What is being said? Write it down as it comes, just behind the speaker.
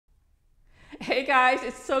Hey guys,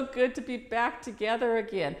 it's so good to be back together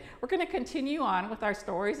again. We're going to continue on with our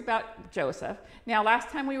stories about Joseph. Now, last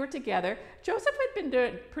time we were together, Joseph had been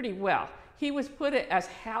doing pretty well. He was put as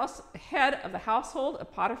head of the household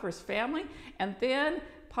of Potiphar's family, and then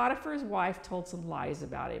Potiphar's wife told some lies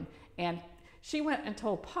about him. And she went and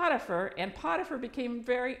told Potiphar, and Potiphar became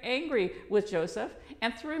very angry with Joseph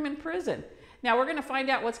and threw him in prison. Now we're going to find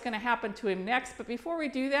out what's going to happen to him next, but before we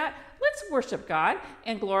do that, let's worship God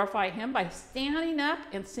and glorify Him by standing up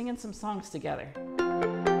and singing some songs together.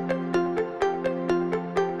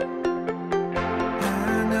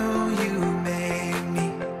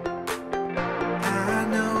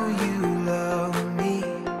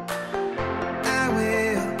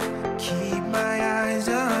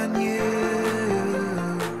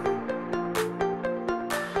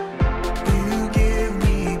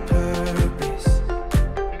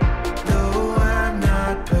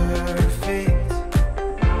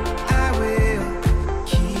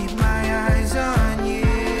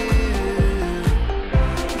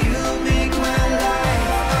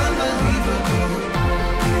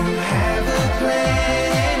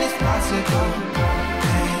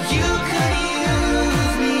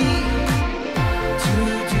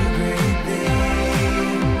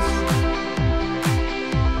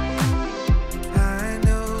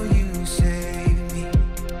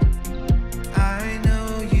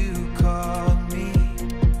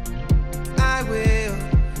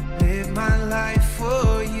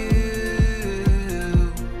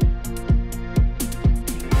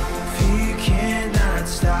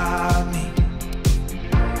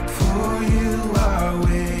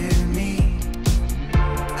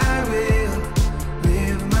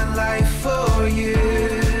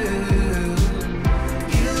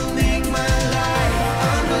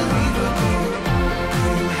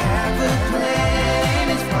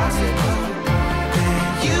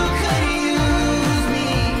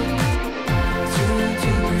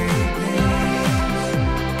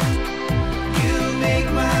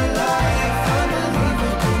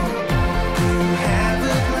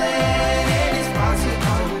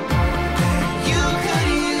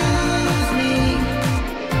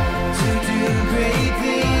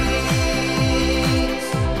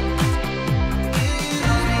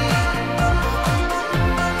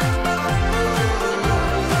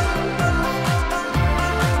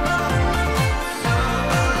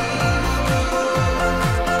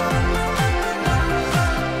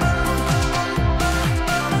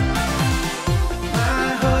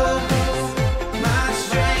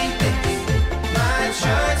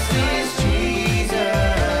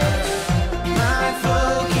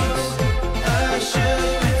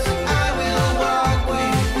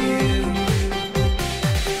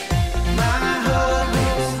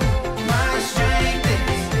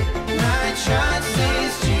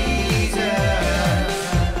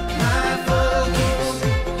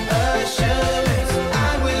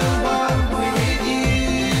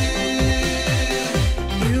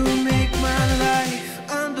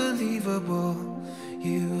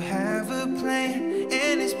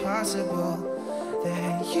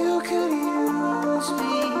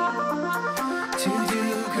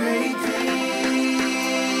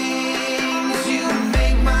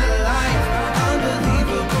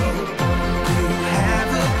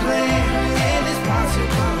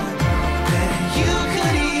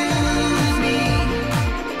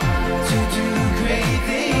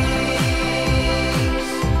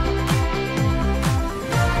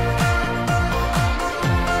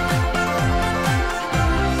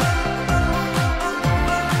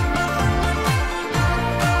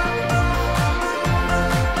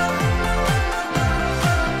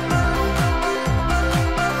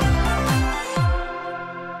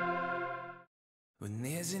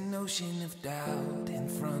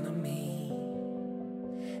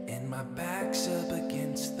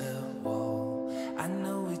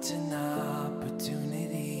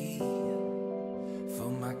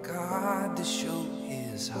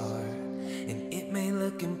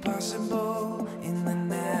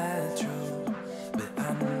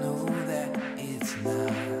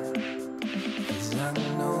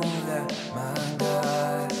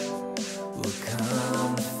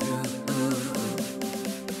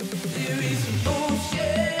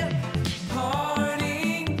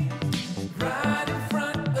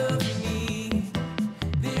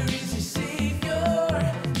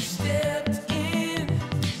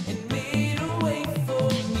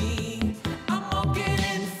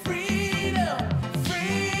 Freedom,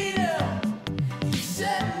 freedom.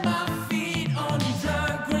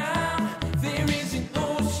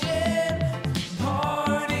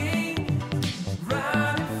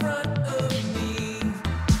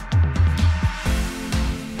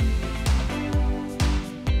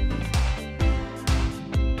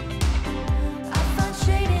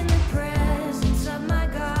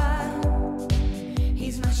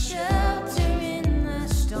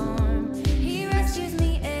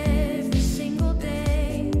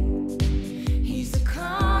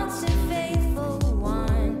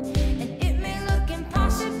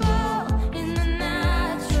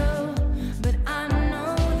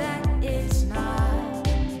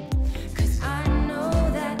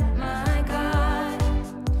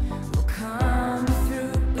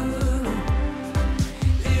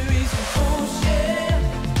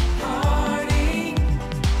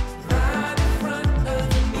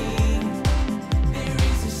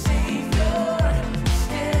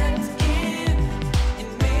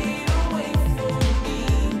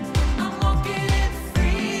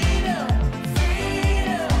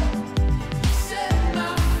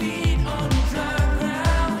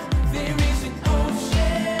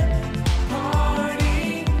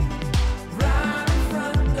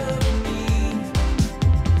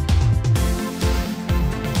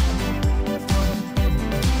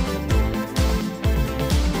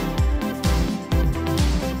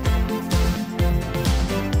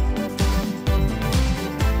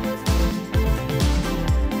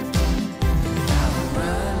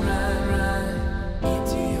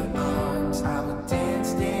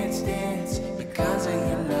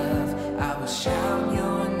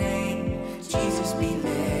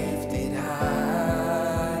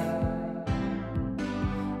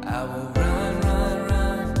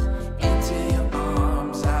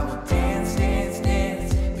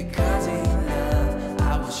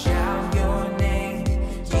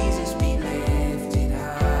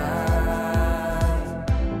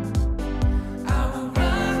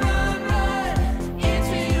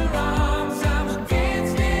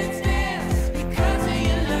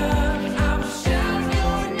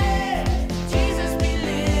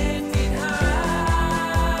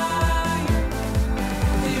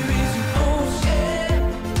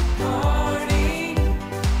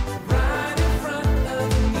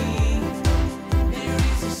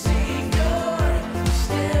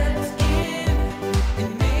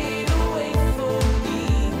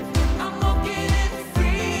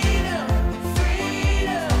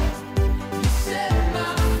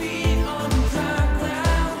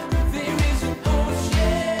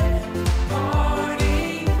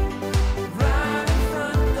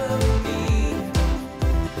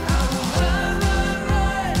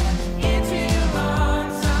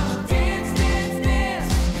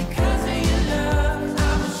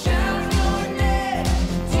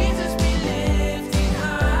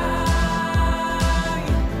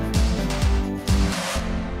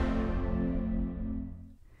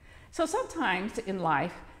 times in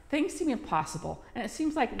life, things seem impossible, and it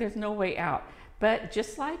seems like there's no way out. But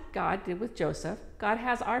just like God did with Joseph, God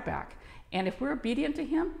has our back. And if we're obedient to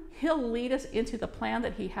him, he'll lead us into the plan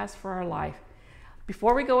that he has for our life.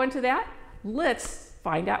 Before we go into that, let's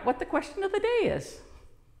find out what the question of the day is.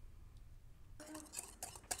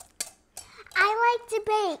 I like to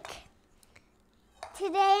bake.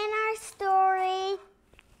 Today in our story,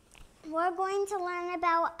 we're going to learn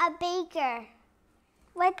about a baker.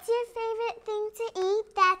 What's your favorite thing to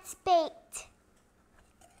eat that's baked?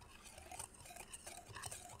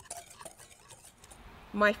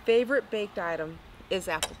 My favorite baked item is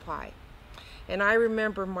apple pie. And I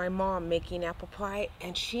remember my mom making apple pie,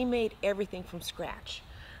 and she made everything from scratch,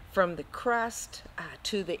 from the crust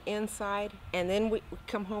to the inside. And then we'd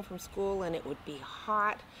come home from school and it would be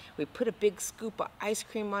hot. We'd put a big scoop of ice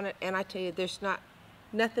cream on it, and I tell you, there's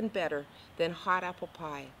nothing better than hot apple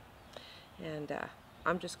pie. And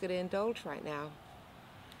I'm just going to indulge right now.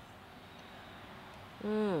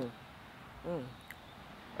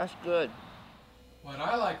 That's good. What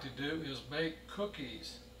I like to do is make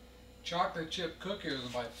cookies. Chocolate chip cookies are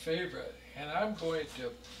my favorite, and I'm going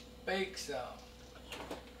to bake some.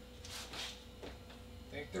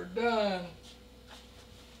 Think they're done.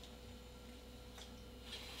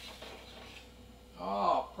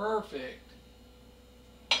 Oh, perfect.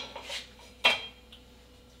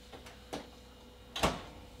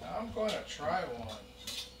 Now I'm going to try one.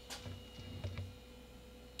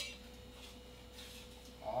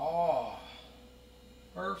 Oh,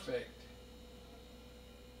 perfect.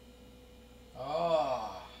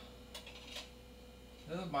 Oh,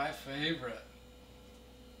 this is my favorite.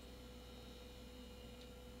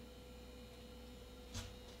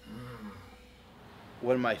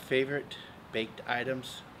 One of my favorite baked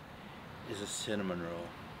items is a cinnamon roll.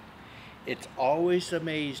 It's always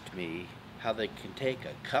amazed me how they can take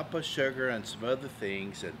a cup of sugar and some other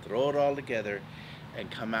things and throw it all together and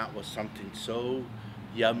come out with something so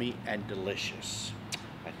yummy and delicious.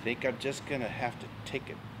 I think I'm just gonna have to take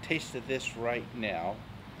a taste of this right now.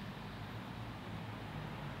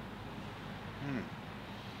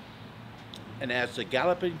 And as the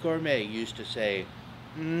Galloping Gourmet used to say,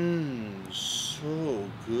 so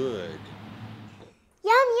good.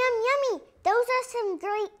 Yum, yum, yummy. Those are some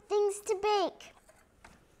great things to bake.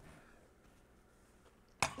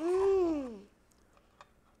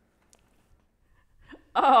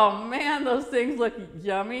 Oh man, those things look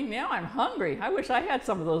yummy. Now I'm hungry. I wish I had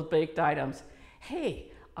some of those baked items.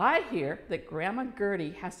 Hey, I hear that Grandma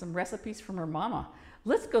Gertie has some recipes from her mama.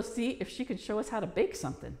 Let's go see if she can show us how to bake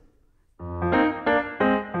something.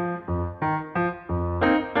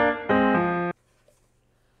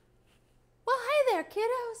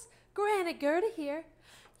 Kiddos, Granny Gertie here.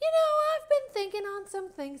 You know, I've been thinking on some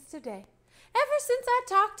things today. Ever since I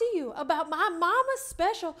talked to you about my mama's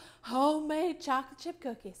special homemade chocolate chip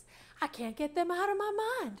cookies, I can't get them out of my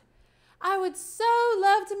mind. I would so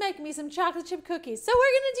love to make me some chocolate chip cookies, so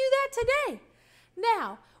we're going to do that today.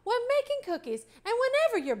 Now, when making cookies and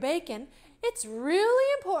whenever you're baking, it's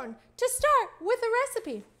really important to start with a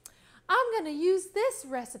recipe. I'm going to use this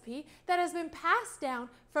recipe that has been passed down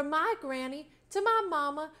from my granny to my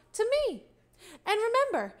mama to me. And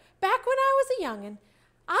remember, back when I was a youngin',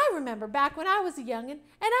 and I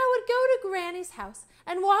would go to Granny's house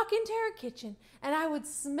and walk into her kitchen, and I would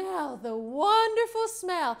smell the wonderful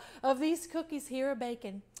smell of these cookies here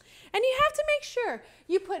a-baking. And you have to make sure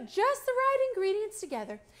you put just the right ingredients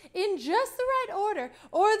together in just the right order,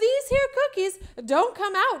 or these here cookies don't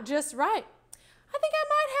come out just right. I think I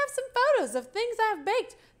might have some photos of things I've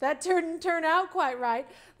baked that didn't turn out quite right.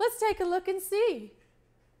 Let's take a look and see.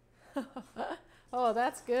 Oh,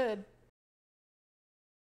 that's good.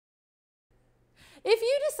 If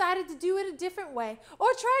you decided to do it a different way or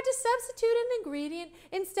tried to substitute an ingredient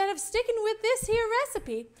instead of sticking with this here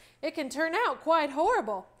recipe, it can turn out quite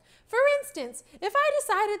horrible. For instance, if I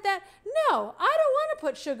decided that, no, I don't want to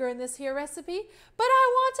put sugar in this here recipe, but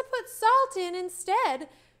I want to put salt in instead,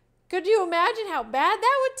 could you imagine how bad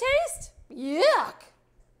that would taste? Yuck!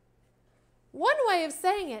 One way of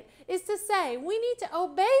saying it is to say we need to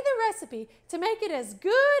obey the recipe to make it as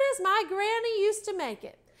good as my granny used to make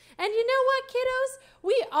it. And you know what, kiddos?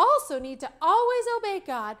 We also need to always obey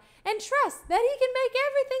God and trust that He can make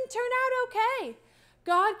everything turn out okay.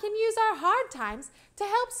 God can use our hard times to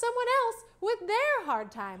help someone else with their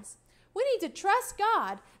hard times. We need to trust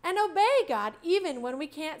God and obey God even when we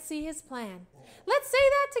can't see His plan. Let's say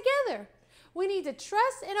that together. We need to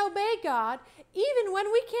trust and obey God even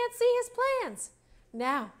when we can't see His plans.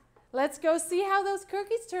 Now, let's go see how those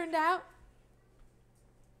cookies turned out.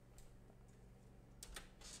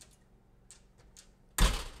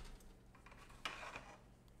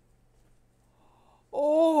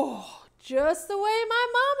 Oh, just the way my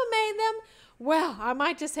mama made them. Well, I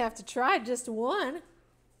might just have to try just one.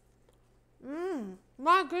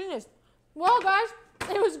 My goodness. Well, guys,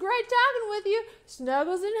 it was great talking with you.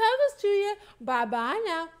 Snuggles and huggles to you. Bye-bye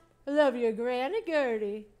now. I love you, Gramma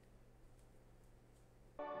Gertie.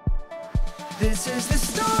 This is the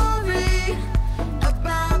story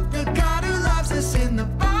about the God who loves us in the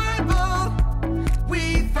Bible.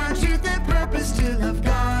 We find truth and purpose to love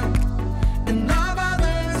God and love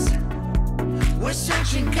others. We're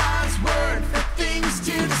searching God's word for things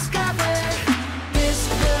to discover. This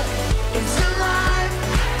book is alive,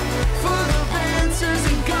 full of answers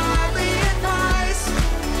and godly advice.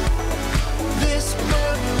 This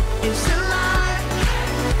book is alive.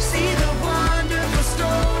 See the wonderful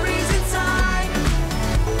stories inside.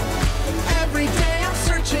 Every day I'm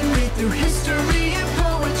searching, read through history and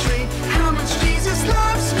poetry. How much Jesus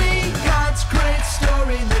loves me. God's great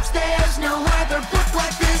story lives. There's no other book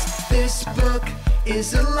like this. This book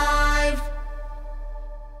is alive.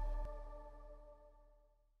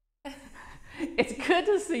 It's good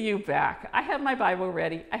to see you back. I have my Bible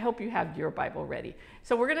ready. I hope you have your Bible ready.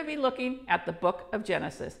 So we're going to be looking at the book of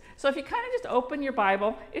Genesis. So if you kind of just open your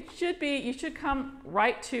Bible, you should come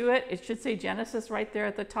right to it. It should say Genesis right there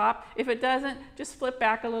at the top. If it doesn't, just flip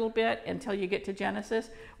back a little bit until you get to Genesis.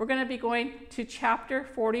 We're going to be going to chapter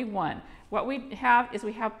 41. What we have is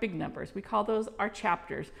we have big numbers. We call those our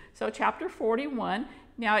chapters. So chapter 41.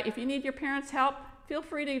 Now, if you need your parents' help, feel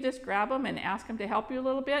free to just grab them and ask them to help you a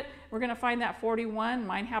little bit. We're going to find that 41.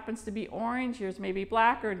 Mine happens to be orange. Yours may be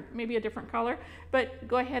black or maybe a different color. But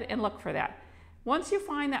go ahead and look for that. Once you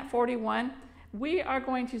find that 41, we are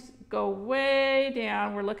going to go way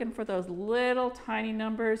down. We're looking for those little tiny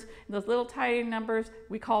numbers. And those little tiny numbers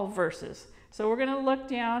we call verses. So we're going to look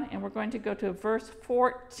down and we're going to go to verse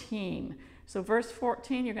 14. So verse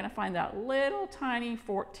 14, you're going to find that little tiny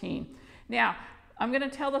 14. Now, I'm going to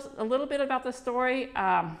tell us a little bit about the story.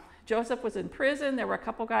 Joseph was in prison. There were a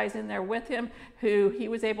couple guys in there with him who he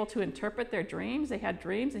was able to interpret their dreams. They had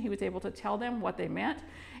dreams and he was able to tell them what they meant.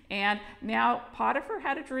 And now Potiphar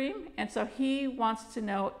had a dream, and so he wants to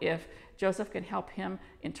know if Joseph can help him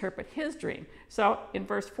interpret his dream. So in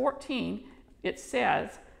verse 14, it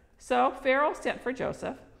says, "So Pharaoh sent for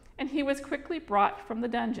Joseph, and he was quickly brought from the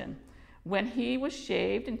dungeon. When he was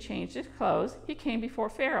shaved and changed his clothes, he came before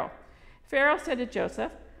Pharaoh. Pharaoh said to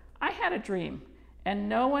Joseph, 'I had a dream, and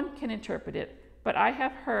no one can interpret it, but I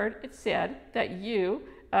have heard it said that you,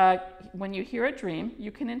 when you hear a dream,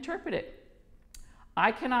 you can interpret it.'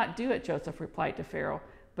 'I cannot do it,' Joseph replied to Pharaoh,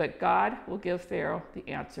 'but God will give Pharaoh the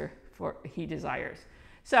answer he desires.'"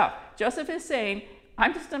 So Joseph is saying,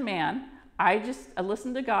 I'm just a man. I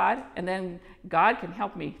listen to God, and then God can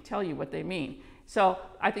help me tell you what they mean. So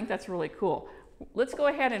I think that's really cool. Let's go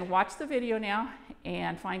ahead and watch the video now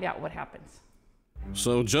and find out what happens.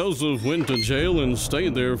 So Joseph went to jail and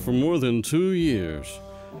stayed there for more than 2 years.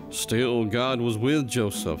 Still, God was with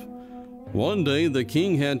Joseph. One day, the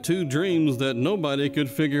king had 2 dreams that nobody could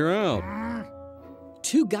figure out.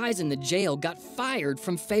 2 guys in the jail got fired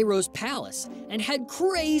from Pharaoh's palace and had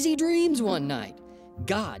crazy dreams one night.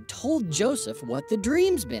 God told Joseph what the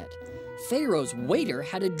dreams meant. Pharaoh's waiter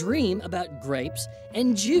had a dream about grapes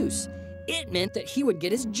and juice. It meant that he would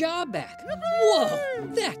get his job back. Whoa,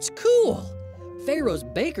 that's cool. Pharaoh's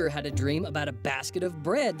baker had a dream about a basket of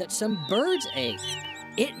bread that some birds ate.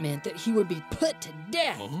 It meant that he would be put to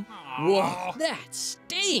death. Whoa, that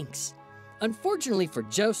stinks. Unfortunately for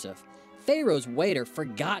Joseph, Pharaoh's waiter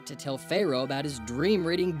forgot to tell Pharaoh about his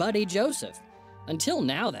dream-reading buddy Joseph. Until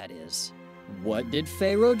now, that is. What did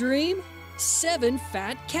Pharaoh dream? 7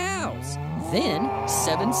 fat cows. Then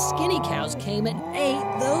 7 skinny cows came and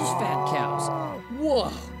ate those fat cows.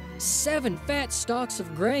 Whoa, 7 fat stalks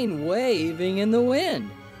of grain waving in the wind.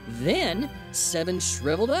 Then 7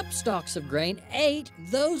 shriveled up stalks of grain ate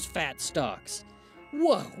those fat stalks.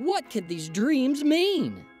 Whoa, what could these dreams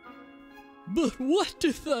mean? But what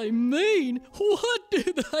do they mean? What do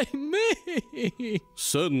they mean?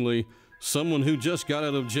 Suddenly, someone who just got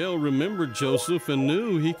out of jail remembered Joseph and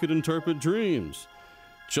knew he could interpret dreams.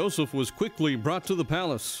 Joseph was quickly brought to the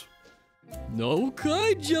palace.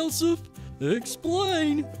 Okay, Joseph,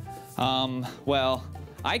 explain. Well,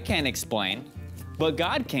 I can't explain, but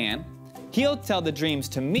God can. He'll tell the dreams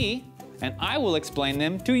to me, and I will explain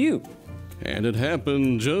them to you. And it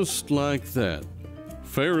happened just like that.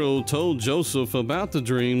 Pharaoh told Joseph about the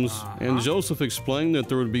dreams, and Joseph explained that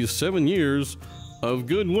there would be 7 years of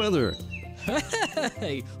good weather.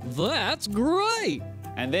 Hey, that's great.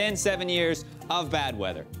 And then 7 years of bad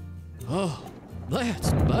weather. Oh,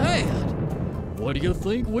 that's bad. What do you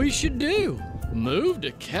think we should do? Move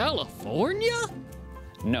to California?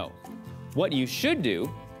 No. What you should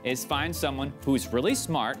do is find someone who's really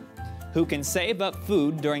smart, who can save up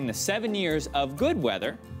food during the 7 years of good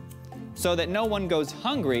weather, so that no one goes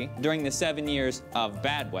hungry during the 7 years of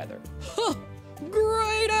bad weather. Huh,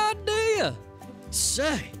 great idea.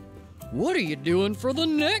 Say, what are you doing for the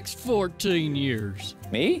next 14 years?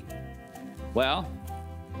 Me? Well,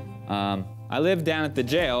 I live down at the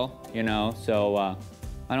jail, you know, so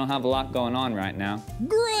I don't have a lot going on right now.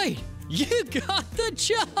 Great, you got the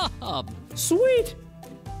job. Sweet,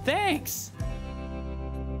 thanks.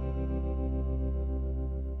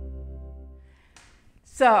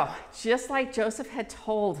 So, just like Joseph had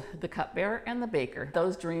told the cupbearer and the baker,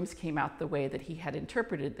 those dreams came out the way that he had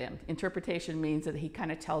interpreted them. Interpretation means that he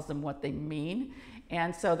kind of tells them what they mean.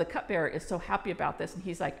 And so the cupbearer is so happy about this, and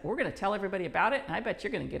he's like, we're going to tell everybody about it, and I bet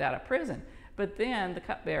you're going to get out of prison. But then the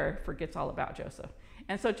cupbearer forgets all about Joseph.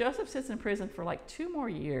 And so Joseph sits in prison for like 2 more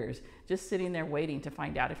years, just sitting there waiting to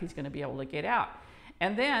find out if he's going to be able to get out.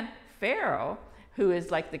 And then Pharaoh, who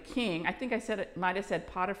is like the king. I think I said it might have said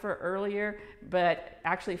Potiphar earlier, but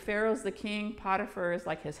actually Pharaoh's the king. Potiphar is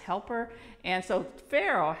like his helper. And so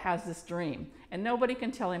Pharaoh has this dream, and nobody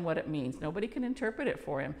can tell him what it means. Nobody can interpret it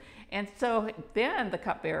for him. And so then the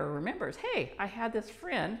cupbearer remembers, hey, I had this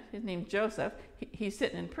friend, his name's Joseph. He's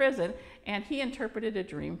sitting in prison, and he interpreted a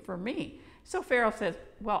dream for me. So Pharaoh says,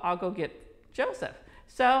 well, I'll go get Joseph.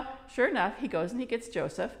 So sure enough, he goes and he gets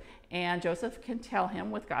Joseph, and Joseph can tell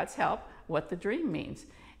him with God's help what the dream means.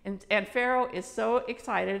 And Pharaoh is so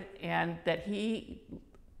excited, and that he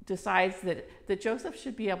decides that Joseph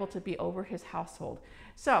should be able to be over his household.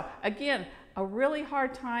 So again, a really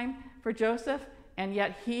hard time for Joseph, and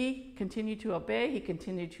yet he continued to obey, he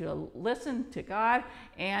continued to listen to God,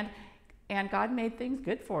 and God made things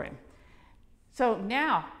good for him. So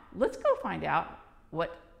now, let's go find out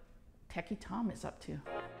what Techie Tom is up to.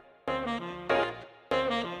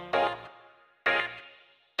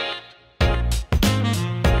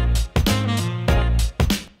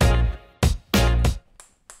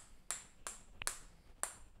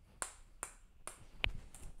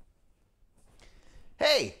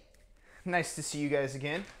 Hey, nice to see you guys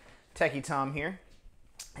again. Techie Tom here.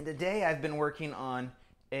 And today I've been working on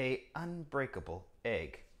a unbreakable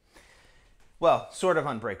egg. Well, sort of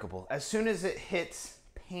unbreakable. As soon as it hits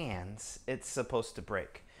pans, it's supposed to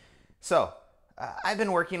break. So, I've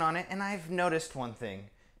been working on it, and I've noticed one thing.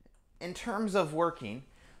 In terms of working,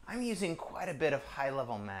 I'm using quite a bit of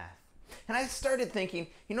high-level math. And I started thinking,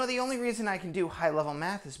 you know, the only reason I can do high-level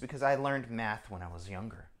math is because I learned math when I was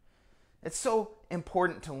younger. It's so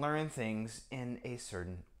important to learn things in a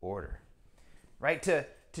certain order, right? To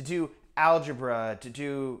do algebra, to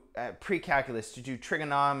do pre-calculus, to do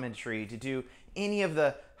trigonometry, to do any of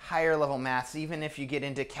the higher level maths, even if you get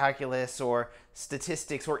into calculus or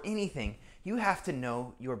statistics or anything, you have to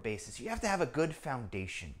know your basis. You have to have a good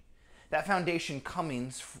foundation. That foundation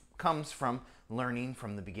comes from learning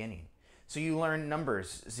from the beginning. So you learn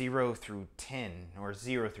numbers 0 through 10, or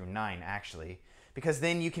 0 through 9 actually, because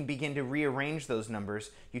then you can begin to rearrange those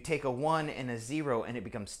numbers. You take a 1 and a 0 and it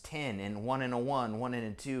becomes 10, and 1 and a 1, 1 and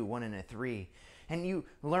a 2, 1 and a 3. And you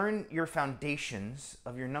learn your foundations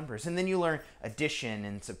of your numbers. And then you learn addition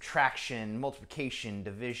and subtraction, multiplication,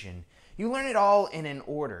 division. You learn it all in an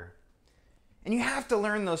order. And you have to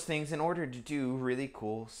learn those things in order to do really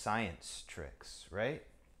cool science tricks, right?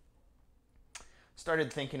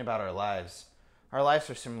 Started thinking about our lives. Our lives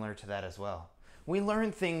are similar to that as well. We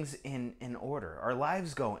learn things in order. Our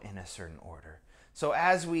lives go in a certain order. So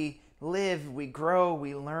as we live, we grow,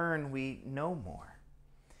 we learn, we know more.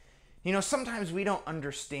 You know, sometimes we don't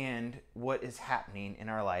understand what is happening in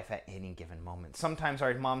our life at any given moment. Sometimes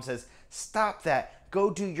our mom says, stop that, go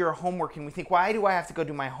do your homework. And we think, why do I have to go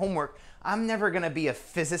do my homework? I'm never going to be a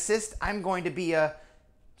physicist. I'm going to be a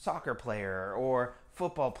soccer player or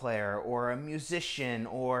football player or a musician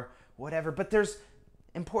or whatever. But there's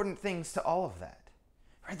important things to all of that.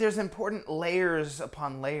 Right? There's important layers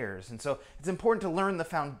upon layers. And so it's important to learn the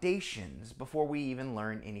foundations before we even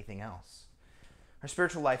learn anything else. Our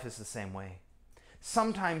spiritual life is the same way.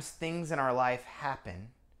 Sometimes things in our life happen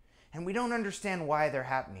and we don't understand why they're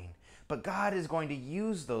happening. But God is going to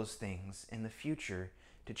use those things in the future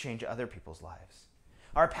to change other people's lives.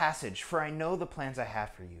 Our passage, for I know the plans I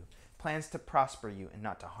have for you, plans to prosper you and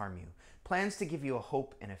not to harm you, plans to give you a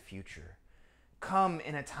hope and a future, come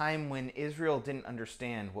in a time when Israel didn't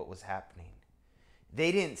understand what was happening.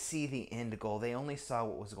 They didn't see the end goal. They only saw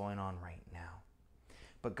what was going on right now.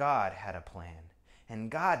 But God had a plan, and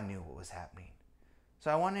God knew what was happening.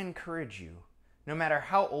 So I want to encourage you, no matter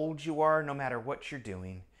how old you are, no matter what you're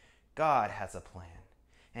doing, God has a plan.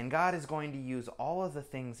 And God is going to use all of the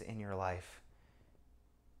things in your life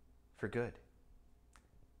for good,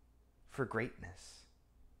 for greatness.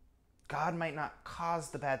 God might not cause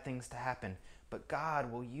the bad things to happen, but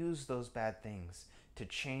God will use those bad things to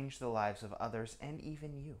change the lives of others and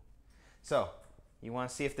even you. So, you want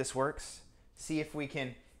to see if this works? See if we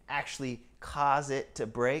can actually cause it to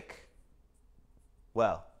break?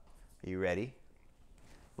 Well, are you ready?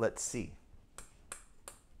 Let's see.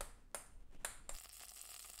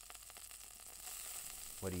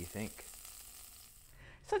 What do you think?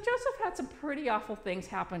 So Joseph had some pretty awful things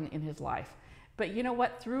happen in his life. But you know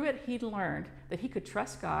what? Through it, he learned that he could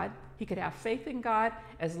trust God. He could have faith in God.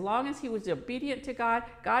 As long as he was obedient to God,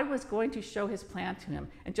 God was going to show his plan to him.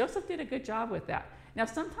 And Joseph did a good job with that. Now,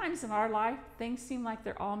 sometimes in our life, things seem like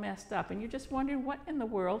they're all messed up, and you're just wondering what in the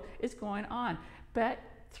world is going on. But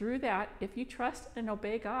through that, if you trust and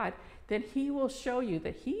obey God, then he will show you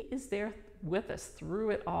that he is there with us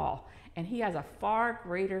through it all. And he has a far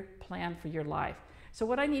greater plan for your life. So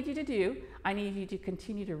what I need you to do, I need you to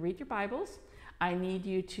continue to read your Bibles. I need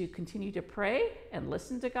you to continue to pray and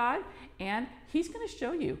listen to God, and he's going to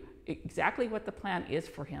show you exactly what the plan is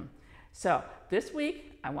for him. So this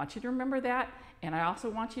week, I want you to remember that, and I also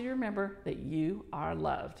want you to remember that you are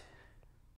loved.